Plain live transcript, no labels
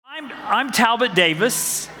I'm Talbot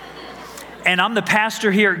Davis, and I'm the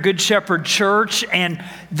pastor here at Good Shepherd Church, and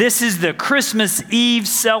this is the Christmas Eve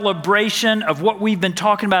celebration of what we've been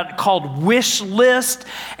talking about called Wish List,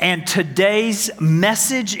 and today's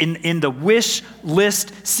message in the Wish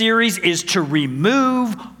List series is to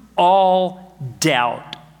remove all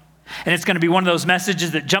doubt. And it's going to be one of those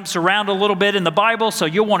messages that jumps around a little bit in the Bible, so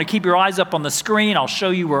you'll want to keep your eyes up on the screen. I'll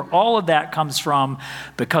show you where all of that comes from,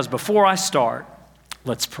 because before I start,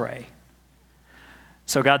 let's pray.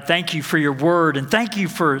 So God, thank you for your word, and thank you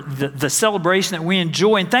for the celebration that we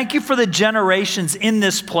enjoy, and thank you for the generations in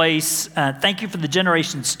this place. Thank you for the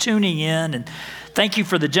generations tuning in, and thank you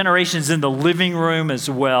for the generations in the living room as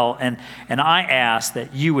well. And I ask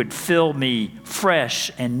that you would fill me fresh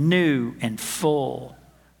and new and full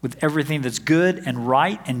with everything that's good and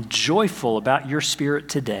right and joyful about your Spirit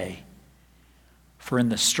today. For in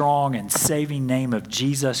the strong and saving name of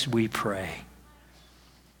Jesus we pray.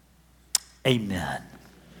 Amen.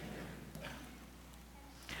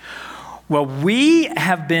 Well, we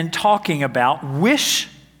have been talking about wish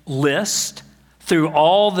list through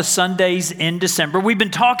all the Sundays in December. We've been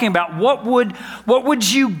talking about what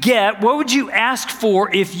would you get, what would you ask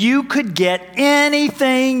for if you could get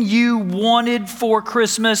anything you wanted for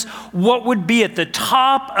Christmas? What would be at the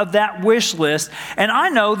top of that wish list? And I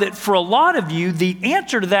know that for a lot of you, the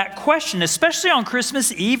answer to that question, especially on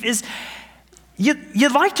Christmas Eve, is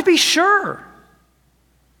you'd like to be sure.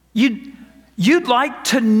 You'd like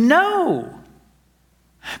to know.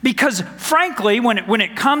 Because frankly, when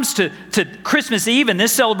it comes to Christmas Eve and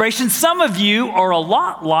this celebration, some of you are a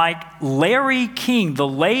lot like Larry King, the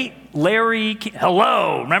late Larry King.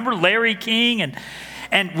 Hello, remember Larry King?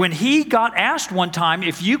 And when he got asked one time,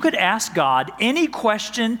 if you could ask God any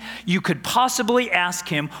question you could possibly ask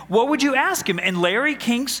him, what would you ask him? And Larry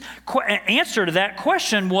King's answer to that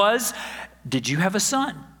question was, did you have a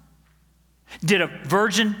son? Did a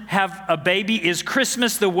virgin have a baby? Is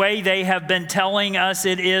Christmas the way they have been telling us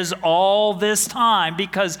it is all this time?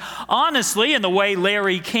 Because honestly, in the way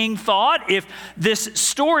Larry King thought, if this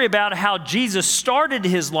story about how Jesus started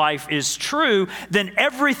his life is true, then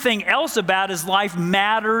everything else about his life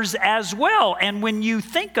matters as well. And when you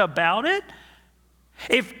think about it,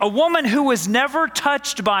 if a woman who was never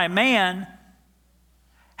touched by a man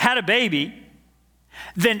had a baby,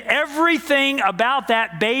 then everything about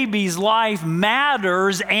that baby's life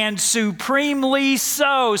matters, and supremely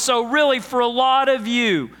so. So really, for a lot of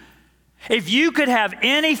you, if you could have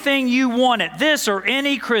anything you wanted, this or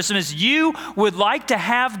any Christmas, you would like to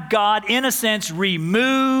have God, in a sense,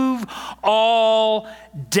 remove all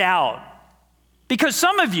doubt. Because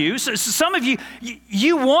some of you,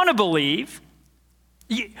 you want to believe.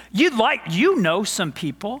 You know some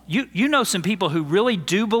people who really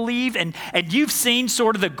do believe, and you've seen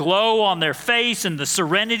sort of the glow on their face and the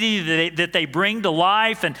serenity that they bring to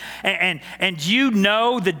life, and you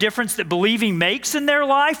know the difference that believing makes in their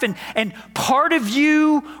life, and part of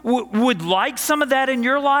you would like some of that in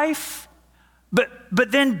your life,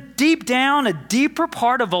 but then deep down, a deeper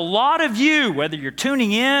part of a lot of you, whether you're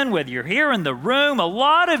tuning in, whether you're here in the room, a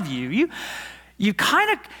lot of you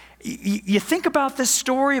kind of, you think about this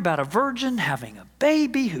story about a virgin having a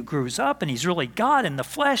baby who grows up and he's really God in the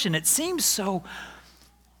flesh, and it seems so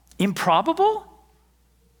improbable,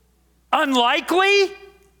 unlikely,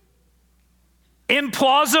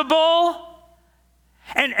 implausible.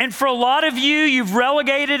 And for a lot of you, you've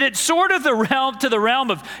relegated it sort of to the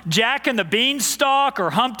realm of Jack and the Beanstalk or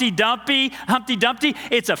Humpty Dumpty.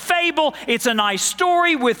 It's a fable. It's a nice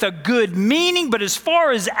story with a good meaning. But as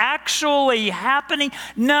far as actually happening,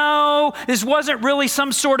 no, this wasn't really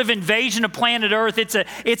some sort of invasion of planet Earth.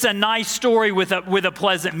 It's a nice story with a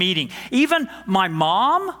pleasant meaning. Even my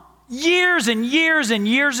mom, years and years and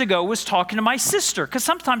years ago, was talking to my sister, because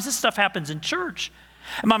sometimes this stuff happens in church.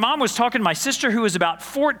 And my mom was talking to my sister, who was about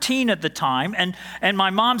 14 at the time, and my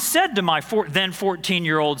mom said to my then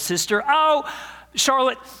 14-year-old sister, "Oh,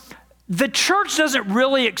 Charlotte, the church doesn't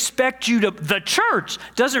really expect you to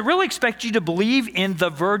believe in the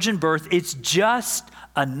virgin birth. It's just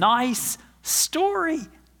a nice story."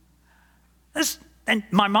 And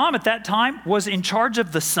my mom at that time was in charge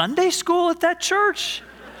of the Sunday school at that church.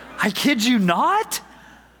 I kid you not.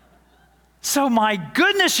 So my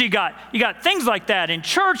goodness, you got things like that in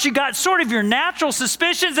church. You got sort of your natural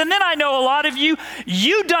suspicions. And then I know a lot of you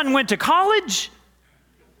done went to college.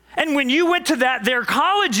 And when you went to their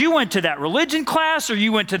college, you went to that religion class or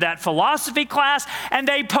you went to that philosophy class, and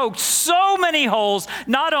they poked so many holes,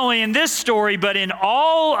 not only in this story, but in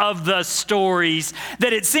all of the stories,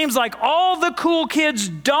 that it seems like all the cool kids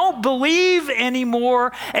don't believe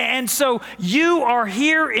anymore. And so you are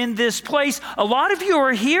here in this place. A lot of you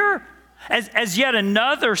are here as yet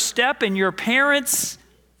another step in your parents'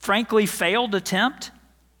 frankly failed attempt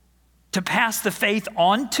to pass the faith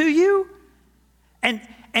on to you.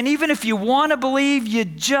 And even if you want to believe, you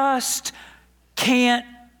just can't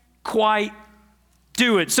quite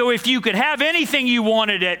do it. So if you could have anything you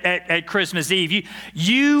wanted at Christmas Eve,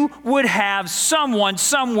 you would have someone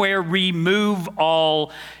somewhere remove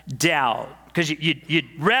all doubt. Because you'd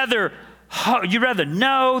rather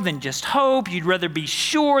know than just hope. You'd rather be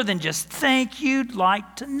sure than just think. You'd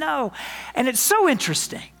like to know. And it's so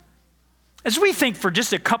interesting. As we think for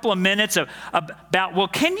just a couple of minutes about, well,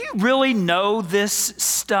 can you really know this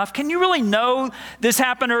stuff? Can you really know this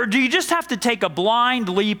happened? Or do you just have to take a blind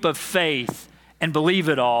leap of faith and believe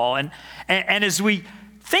it all? And as we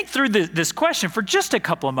think through this question for just a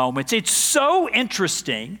couple of moments, it's so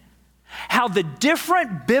interesting how the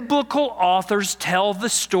different biblical authors tell the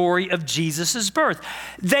story of Jesus' birth.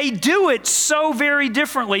 They do it so very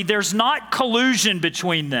differently. There's not collusion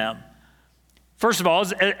between them. First of all,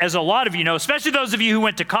 as a lot of you know, especially those of you who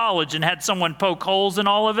went to college and had someone poke holes in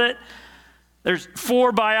all of it, there's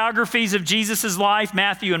 4 biographies of Jesus' life,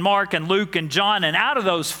 Matthew and Mark and Luke and John, and out of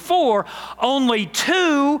those 4, only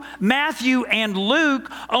 2, Matthew and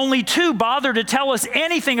Luke, only 2 bother to tell us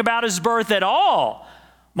anything about his birth at all.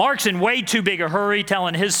 Mark's in way too big a hurry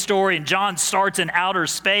telling his story, and John starts in outer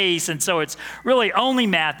space, and so it's really only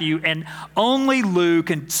Matthew and only Luke,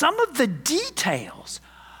 and some of the details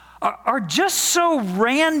are just so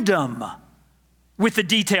random with the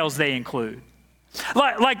details they include.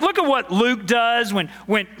 Like look at what Luke does when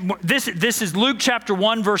this is Luke chapter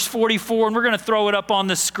 1, verse 44, and we're going to throw it up on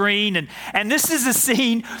the screen. And this is a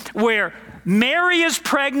scene where Mary is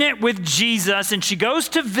pregnant with Jesus, and she goes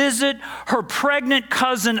to visit her pregnant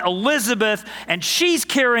cousin Elizabeth, and she's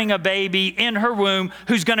carrying a baby in her womb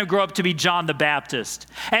who's going to grow up to be John the Baptist.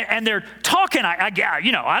 And they're talking. I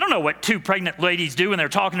don't know what 2 pregnant ladies do when they're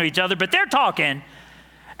talking to each other, but they're talking.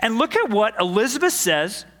 And look at what Elizabeth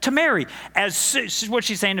says to Mary. This is what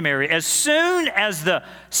she's saying to Mary. As soon as the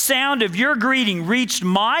sound of your greeting reached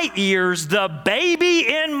my ears, the baby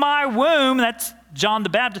in my womb, that's John the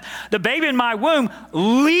Baptist, the baby in my womb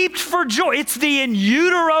leaped for joy. It's the in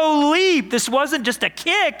utero leap. This wasn't just a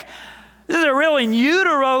kick. This is a real in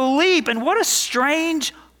utero leap. And what a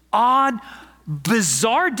strange, odd,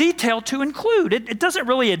 bizarre detail to include. It doesn't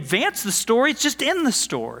really advance the story. It's just in the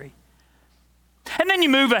story. And then you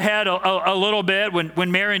move ahead a little bit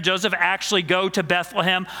when Mary and Joseph actually go to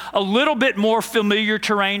Bethlehem, a little bit more familiar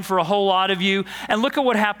terrain for a whole lot of you. And look at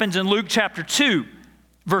what happens in Luke chapter 2,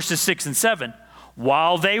 verses 6 and 7.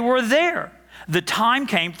 While they were there, the time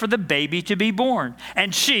came for the baby to be born.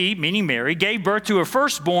 And she, meaning Mary, gave birth to her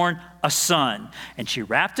firstborn, a son. And she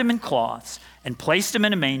wrapped him in cloths and placed him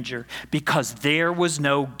in a manger because there was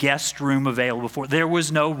no guest room available for. There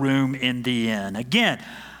was no room in the inn. Again,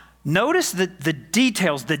 notice the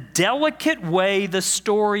details, the delicate way the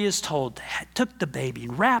story is told. They took the baby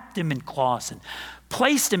and wrapped him in cloths and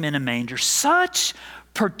placed him in a manger. Such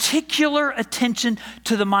particular attention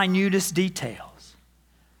to the minutest details.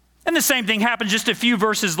 And the same thing happens just a few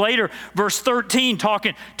verses later, verse 13,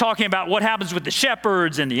 talking about what happens with the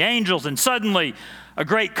shepherds and the angels. And suddenly a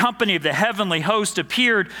great company of the heavenly host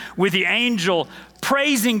appeared with the angel,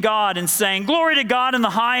 praising God and saying, "Glory to God in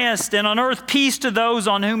the highest, and on earth peace to those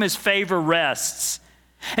on whom his favor rests."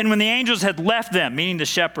 And when the angels had left them, meaning the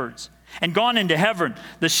shepherds, and gone into heaven,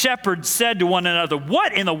 the shepherds said to one another,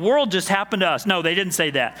 "What in the world just happened to us?" No, they didn't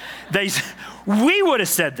say that. We would have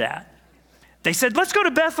said that. They said, "Let's go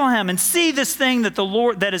to Bethlehem and see this thing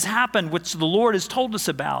that has happened, which the Lord has told us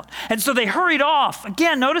about." And so they hurried off.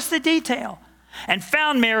 Again, notice the detail. And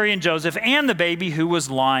found Mary and Joseph and the baby who was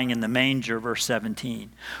lying in the manger, verse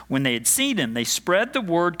 17. When they had seen him, they spread the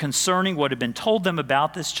word concerning what had been told them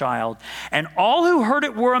about this child. And all who heard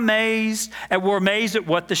it were amazed at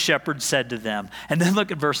what the shepherds said to them. And then look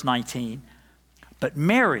at verse 19. But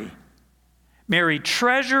Mary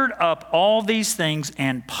treasured up all these things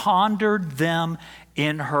and pondered them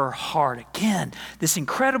in her heart. Again, this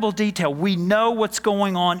incredible detail. We know what's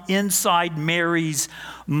going on inside Mary's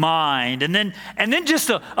mind. And then just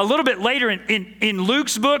a little bit later in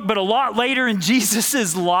Luke's book, but a lot later in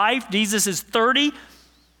Jesus' life, Jesus is 30,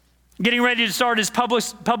 getting ready to start his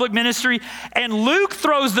public ministry. And Luke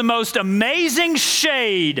throws the most amazing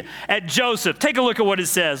shade at Joseph. Take a look at what it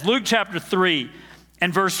says. Luke chapter 3.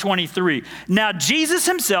 And verse 23, now Jesus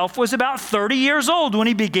himself was about 30 years old when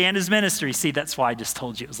he began his ministry. See, that's why I just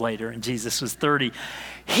told you it was later, and Jesus was 30.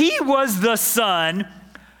 He was the son,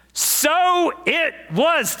 so it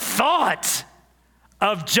was thought,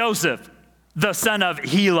 of Joseph, the son of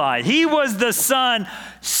Heli. He was the son,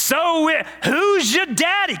 who's your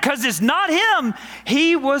daddy? Because it's not him.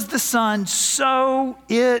 He was the son, so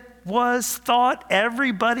it was thought.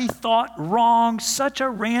 Everybody thought wrong. Such a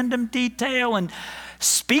random detail. And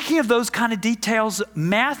speaking of those kind of details,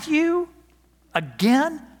 Matthew,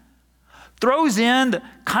 again, throws in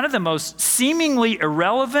the most seemingly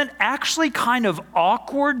irrelevant, actually kind of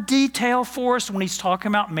awkward detail for us when he's talking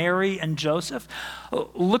about Mary and Joseph.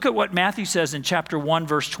 Look at what Matthew says in chapter 1,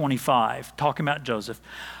 verse 25, talking about Joseph.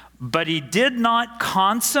 But he did not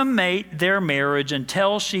consummate their marriage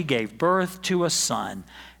until she gave birth to a son,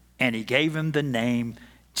 and he gave him the name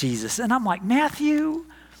Jesus. And I'm like, Matthew,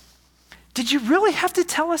 did you really have to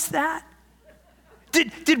tell us that?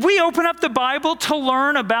 Did we open up the Bible to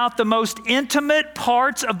learn about the most intimate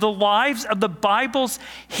parts of the lives of the Bible's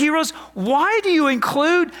heroes? Why do you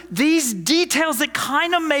include these details that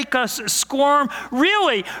kind of make us squirm?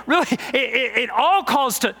 Really, it all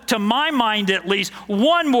calls to my mind at least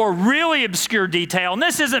one more really obscure detail. And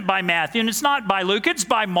this isn't by Matthew, and it's not by Luke, it's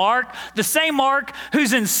by Mark, the same Mark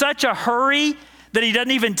who's in such a hurry that he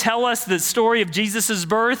doesn't even tell us the story of Jesus'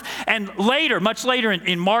 birth. And later, much later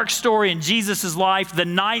in Mark's story in Jesus' life, the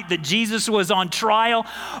night that Jesus was on trial,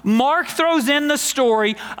 Mark throws in the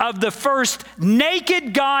story of the first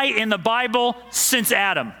naked guy in the Bible since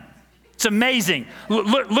Adam. It's amazing.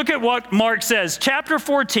 Look at what Mark says. Chapter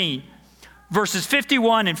 14, verses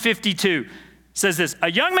 51 and 52 says this.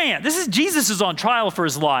 A young man, Jesus is on trial for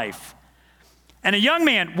his life. And a young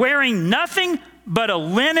man wearing nothing but a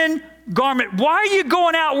linen garment. Why are you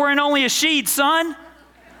going out wearing only a sheet, son?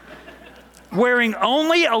 Wearing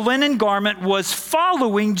only a linen garment was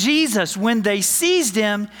following Jesus. When they seized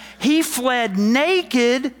him, he fled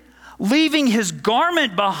naked, leaving his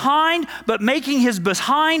garment behind, but making his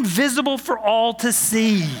behind visible for all to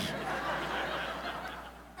see.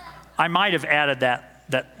 I might have added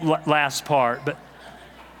that last part, but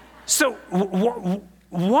so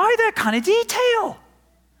why that kind of detail?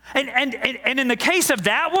 And in the case of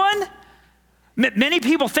that one, many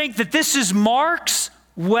people think that this is Mark's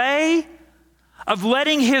way of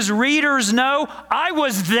letting his readers know, I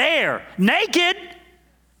was there, naked,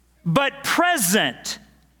 but present.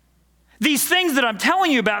 These things that I'm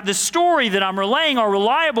telling you about, this story that I'm relaying, are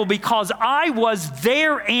reliable because I was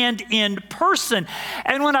there and in person.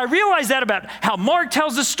 And when I realized that about how Mark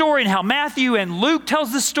tells the story and how Matthew and Luke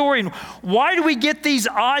tells the story, and why do we get these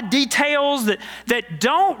odd details that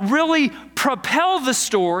don't really propel the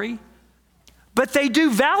story, but they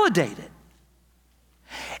do validate it.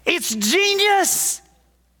 It's genius.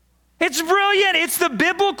 It's brilliant. It's the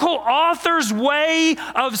biblical author's way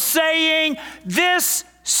of saying this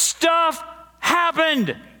stuff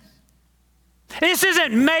happened. This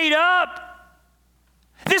isn't made up.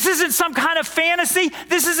 This isn't some kind of fantasy.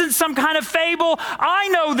 This isn't some kind of fable. I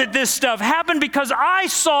know that this stuff happened because I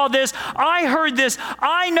saw this. I heard this.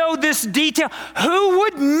 I know this detail. Who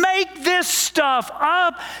would make this stuff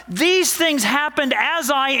up? These things happened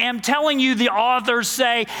as I am telling you, the authors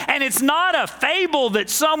say, and it's not a fable that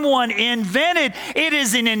someone invented. It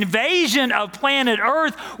is an invasion of planet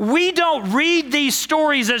Earth. We don't read these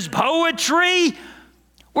stories as poetry.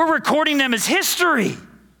 We're recording them as history.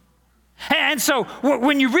 And so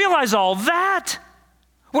when you realize all that,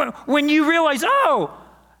 when you realize,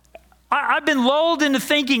 I've been lulled into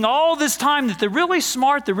thinking all this time that the really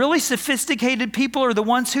smart, the really sophisticated people are the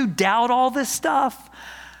ones who doubt all this stuff.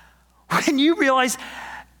 When you realize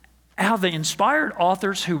how the inspired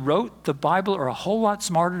authors who wrote the Bible are a whole lot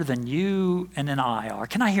smarter than you and I are.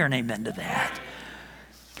 Can I hear an amen to that?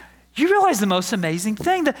 You realize the most amazing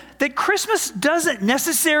thing, that Christmas doesn't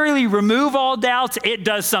necessarily remove all doubts. It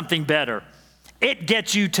does something better. It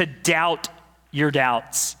gets you to doubt your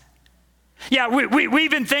doubts. Yeah, we've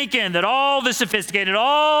been thinking that all the sophisticated,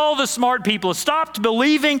 all the smart people have stopped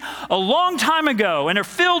believing a long time ago and are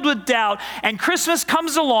filled with doubt. And Christmas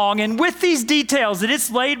comes along, and with these details that it's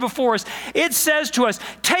laid before us, it says to us,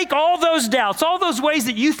 take all those doubts, all those ways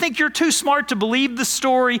that you think you're too smart to believe the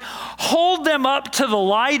story, hold them up to the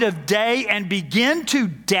light of day and begin to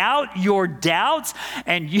doubt your doubts,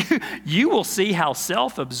 and you will see how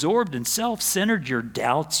self-absorbed and self-centered your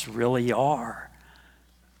doubts really are.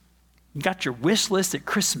 You got your wish list at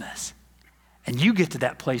Christmas, and you get to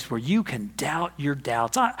that place where you can doubt your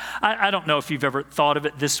doubts. I don't know if you've ever thought of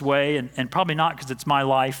it this way, and probably not because it's my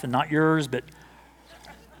life and not yours, but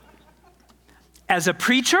as a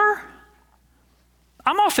preacher,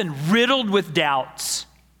 I'm often riddled with doubts.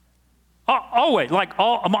 Always, like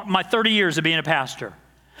all my 30 years of being a pastor.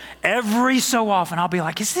 Every so often I'll be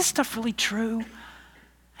like, is this stuff really true?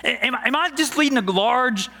 Am I just leading a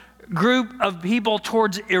large group of people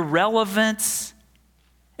towards irrelevance?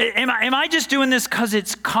 Am I just doing this because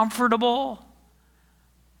it's comfortable?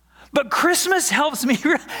 But Christmas helps me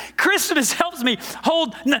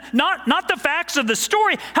hold, not the facts of the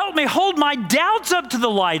story, help me hold my doubts up to the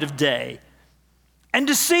light of day. And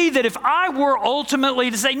to see that if I were ultimately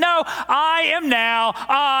to say, no, I am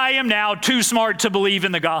now too smart to believe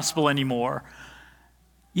in the gospel anymore.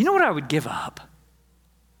 You know what I would give up?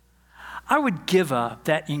 I would give up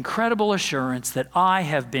that incredible assurance that I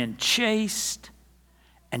have been chased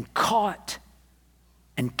and caught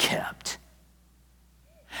and kept.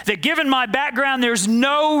 That given my background, there's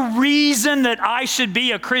no reason that I should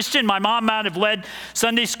be a Christian. My mom might have led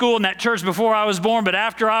Sunday school in that church before I was born, but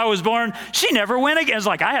after I was born, she never went again. It's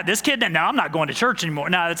like, I had this kid, now I'm not going to church anymore.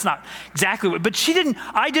 No, that's not exactly what, but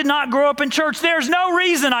I did not grow up in church. There's no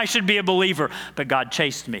reason I should be a believer. But God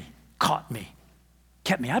chased me, caught me,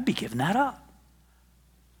 kept me. I'd be giving that up.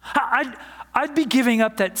 I'd be giving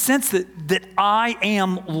up that sense that I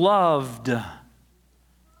am loved.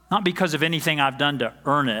 Not because of anything I've done to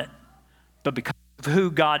earn it, but because of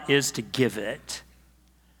who God is to give it.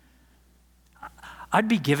 I'd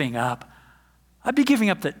be giving up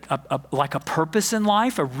like a purpose in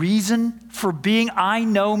life, a reason for being. I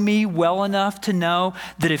know me well enough to know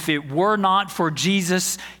that if it were not for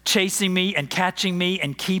Jesus chasing me and catching me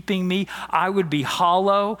and keeping me, I would be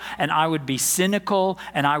hollow and I would be cynical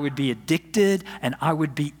and I would be addicted and I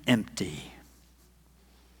would be empty.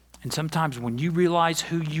 And sometimes when you realize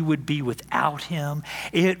who you would be without him,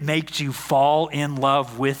 it makes you fall in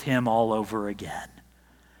love with him all over again.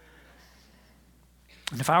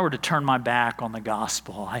 And if I were to turn my back on the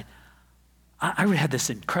gospel, I would have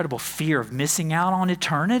this incredible fear of missing out on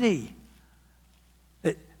eternity.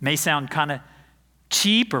 It may sound kind of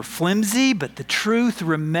cheap or flimsy, but the truth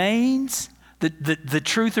remains. The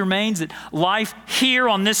truth remains that life here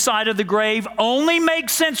on this side of the grave only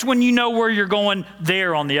makes sense when you know where you're going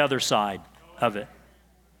there on the other side of it.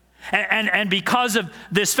 And because of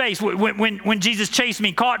this faith, when Jesus chased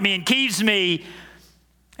me, caught me, and keeps me,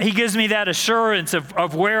 he gives me that assurance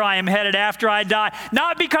of where I am headed after I die.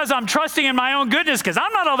 Not because I'm trusting in my own goodness, because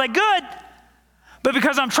I'm not all that good, but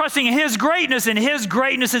because I'm trusting in his greatness, and his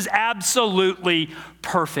greatness is absolutely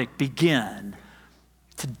perfect. Begin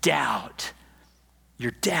to doubt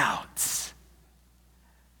your doubts.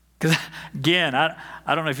 Because again, I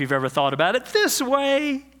don't know if you've ever thought about it this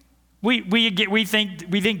way. We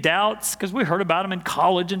think doubts because we heard about them in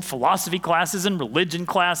college and philosophy classes and religion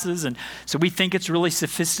classes, and so we think it's really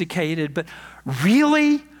sophisticated. But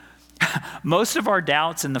really, most of our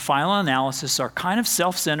doubts in the final analysis are kind of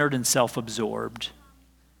self-centered and self-absorbed.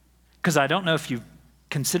 Because I don't know if you've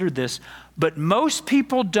considered this, but most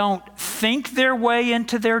people don't think their way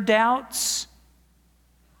into their doubts.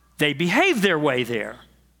 They behave their way there.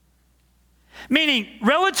 Meaning,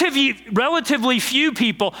 relatively few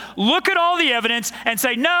people look at all the evidence and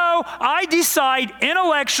say, no, I decide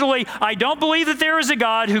intellectually, I don't believe that there is a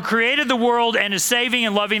God who created the world and is saving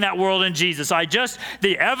and loving that world in Jesus.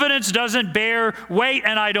 The evidence doesn't bear weight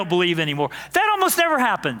and I don't believe anymore. That almost never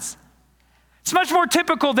happens. It's much more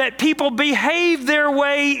typical that people behave their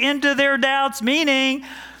way into their doubts, meaning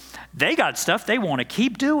they got stuff they want to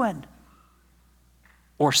keep doing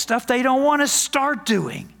or stuff they don't want to start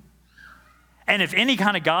doing. And if any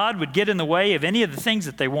kind of God would get in the way of any of the things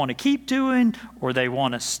that they want to keep doing or they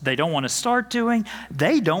don't want to start doing,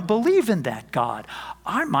 they don't believe in that God.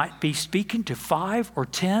 I might be speaking to 5 or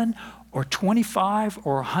 10 or 25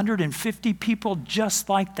 or 150 people just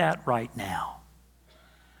like that right now.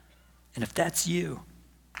 And if that's you,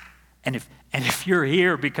 and if you're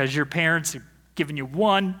here because your parents are giving you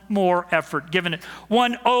one more effort, giving it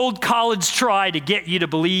one old college try to get you to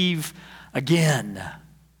believe again.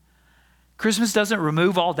 Christmas doesn't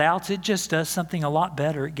remove all doubts. It just does something a lot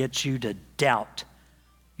better. It gets you to doubt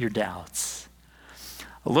your doubts.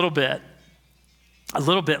 A little bit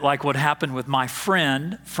like what happened with my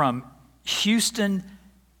friend from Houston,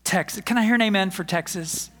 Texas. Can I hear an amen for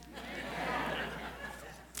Texas?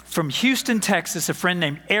 From Houston, Texas, a friend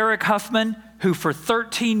named Eric Huffman, who for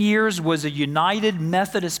 13 years was a United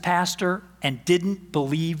Methodist pastor and didn't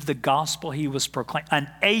believe the gospel he was proclaiming, an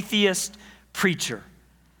atheist preacher.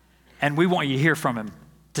 And we want you to hear from him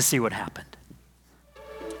to see what happened.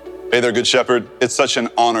 Hey there, Good Shepherd. It's such an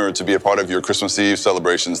honor to be a part of your Christmas Eve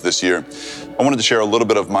celebrations this year. I wanted to share a little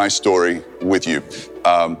bit of my story with you.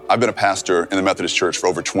 I've been a pastor in the Methodist Church for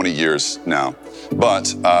over 20 years now,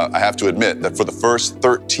 but I have to admit that for the first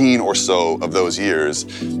 13 or so of those years,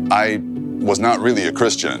 I was not really a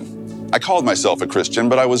Christian. I called myself a Christian,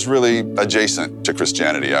 but I was really adjacent to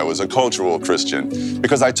Christianity. I was a cultural Christian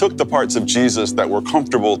because I took the parts of Jesus that were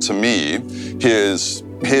comfortable to me, his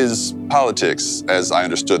politics as I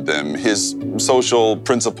understood them, his social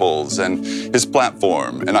principles and his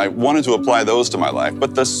platform, and I wanted to apply those to my life.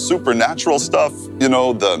 But the supernatural stuff,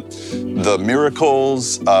 the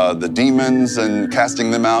miracles, the demons and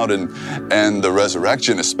casting them out, and the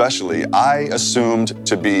resurrection especially, I assumed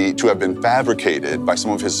to have been fabricated by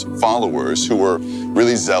some of his followers who were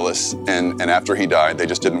really zealous, and after he died, they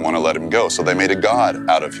just didn't want to let him go, so they made a god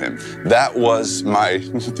out of him. That was my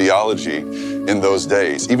theology in those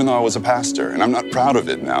days, even though I was a pastor, and I'm not proud of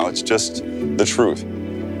it now. It's just the truth.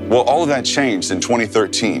 Well, all of that changed in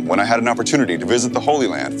 2013 when I had an opportunity to visit the Holy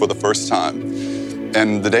Land for the first time.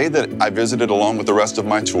 And the day that I visited along with the rest of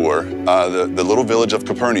my tour, the little village of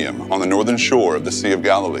Capernaum on the northern shore of the Sea of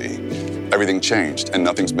Galilee, everything changed and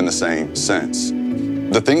nothing's been the same since.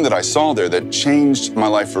 The thing that I saw there that changed my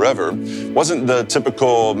life forever wasn't the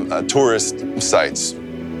typical tourist sites,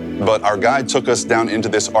 but our guide took us down into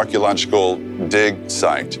this archaeological dig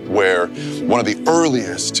site where one of the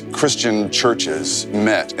earliest Christian churches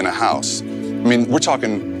met in a house. I mean, we're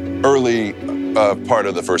talking early part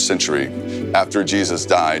of the first century after Jesus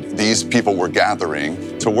died. These people were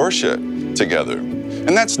gathering to worship together. And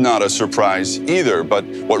that's not a surprise either, but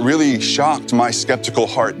what really shocked my skeptical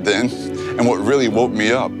heart then, and what really woke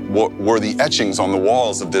me up, were the etchings on the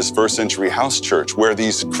walls of this first century house church where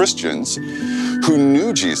these Christians who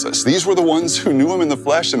knew Jesus, these were the ones who knew him in the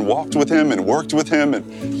flesh and walked with him and worked with him,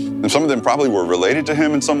 and some of them probably were related to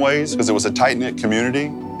him in some ways because it was a tight-knit community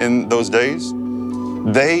in those days.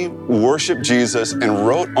 They worshiped Jesus and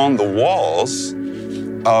wrote on the walls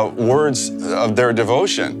words of their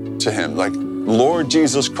devotion to him, like, Lord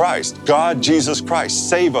Jesus Christ, God Jesus Christ,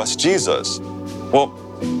 save us, Jesus. Well,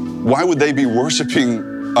 why would they be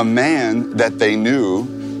worshiping a man that they knew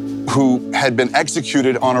who had been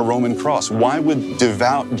executed on a Roman cross? Why would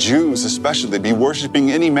devout Jews especially be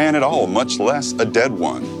worshiping any man at all, much less a dead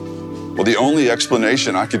one? Well, the only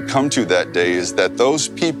explanation I could come to that day is that those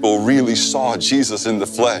people really saw Jesus in the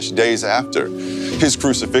flesh days after his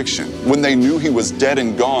crucifixion. When they knew he was dead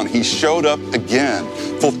and gone, he showed up again,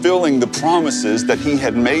 fulfilling the promises that he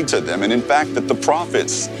had made to them. And in fact, that the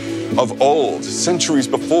prophets of old, centuries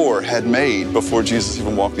before, had made before Jesus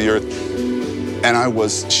even walked the earth. And I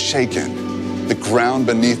was shaken. The ground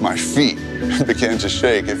beneath my feet began to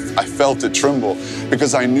shake. I felt it tremble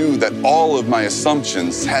because I knew that all of my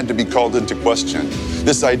assumptions had to be called into question.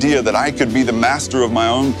 This idea that I could be the master of my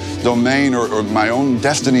own domain or my own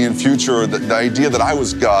destiny and future, or the idea that I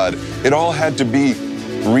was God, it all had to be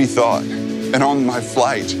rethought. And on my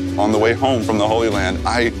flight, on the way home from the Holy Land,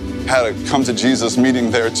 I had a come to Jesus meeting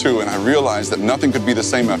there too, and I realized that nothing could be the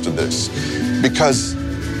same after this, because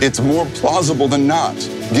it's more plausible than not,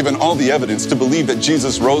 given all the evidence, to believe that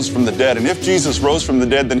Jesus rose from the dead. And if Jesus rose from the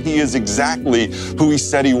dead, then he is exactly who he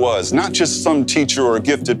said he was, not just some teacher or a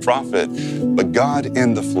gifted prophet, but God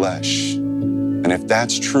in the flesh. And if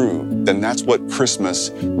that's true, then that's what Christmas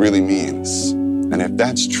really means. And if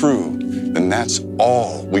that's true, then that's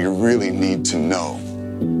all we really need to know,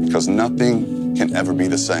 because nothing can ever be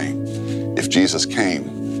the same. If Jesus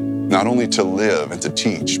came, not only to live and to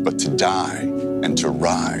teach, but to die and to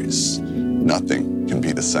rise, nothing can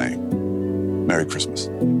be the same. Merry Christmas.